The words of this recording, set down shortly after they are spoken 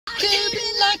came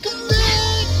in like a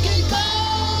wrecking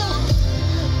ball.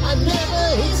 I never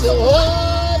hit so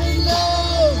hard in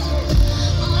love.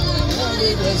 All I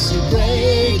wanted was to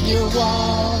break your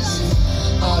walls.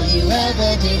 All you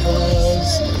ever did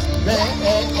was wreck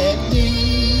me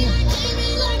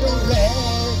like a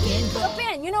wrecking ball. So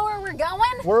Ben, you know where we're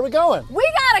going? Where are we going?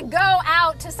 We gotta go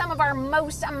out to some of our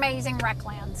most amazing rec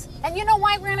lands. And you know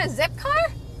why we're in a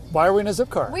Zipcar? Why are we in a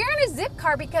Zipcar? We're in a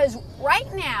Zipcar because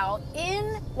right now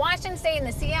in Washington State, in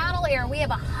the Seattle area, we have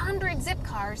 100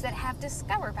 Zipcars that have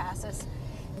Discover passes.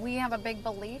 We have a big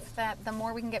belief that the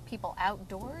more we can get people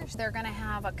outdoors, they're gonna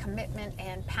have a commitment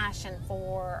and passion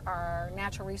for our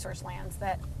natural resource lands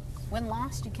that when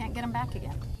lost, you can't get them back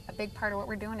again. A big part of what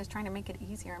we're doing is trying to make it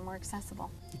easier and more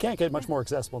accessible. You can't get much more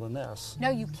accessible than this. No,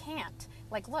 you can't.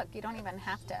 Like, look, you don't even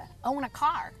have to own a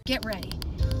car. Get ready.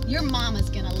 Your mama's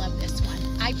gonna love this one.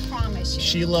 I promise you.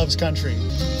 She loves country.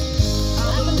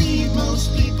 I believe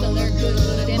most people are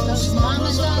good, and most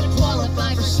mamas ought to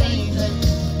qualify for sainthood.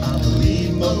 I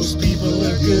believe most people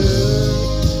are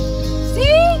good.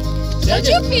 See? Don't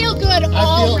you feel good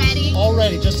already?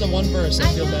 Already, just in one verse,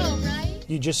 I feel know, better. right?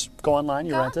 You just go online,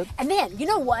 you rent it. And then, you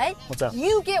know what? What's that?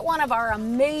 You get one of our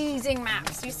amazing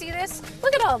maps. You see this?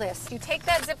 Look at all this. You take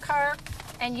that Zipcar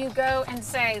and you go and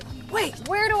say, wait,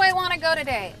 where do I want to go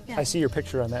today? I see your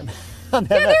picture on that. Yeah,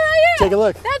 there I am. Take a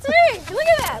look. That's me. Look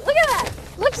at that. Look at that.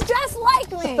 Looks just like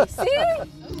me. See?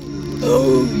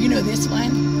 Oh, you know this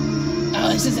one? Oh,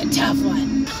 this is a tough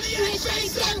one.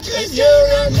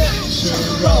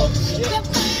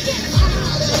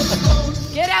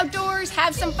 Get outdoors,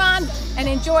 have some fun, and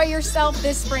enjoy yourself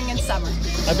this spring and summer.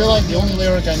 I feel like the only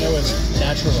lyric I know is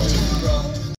natural.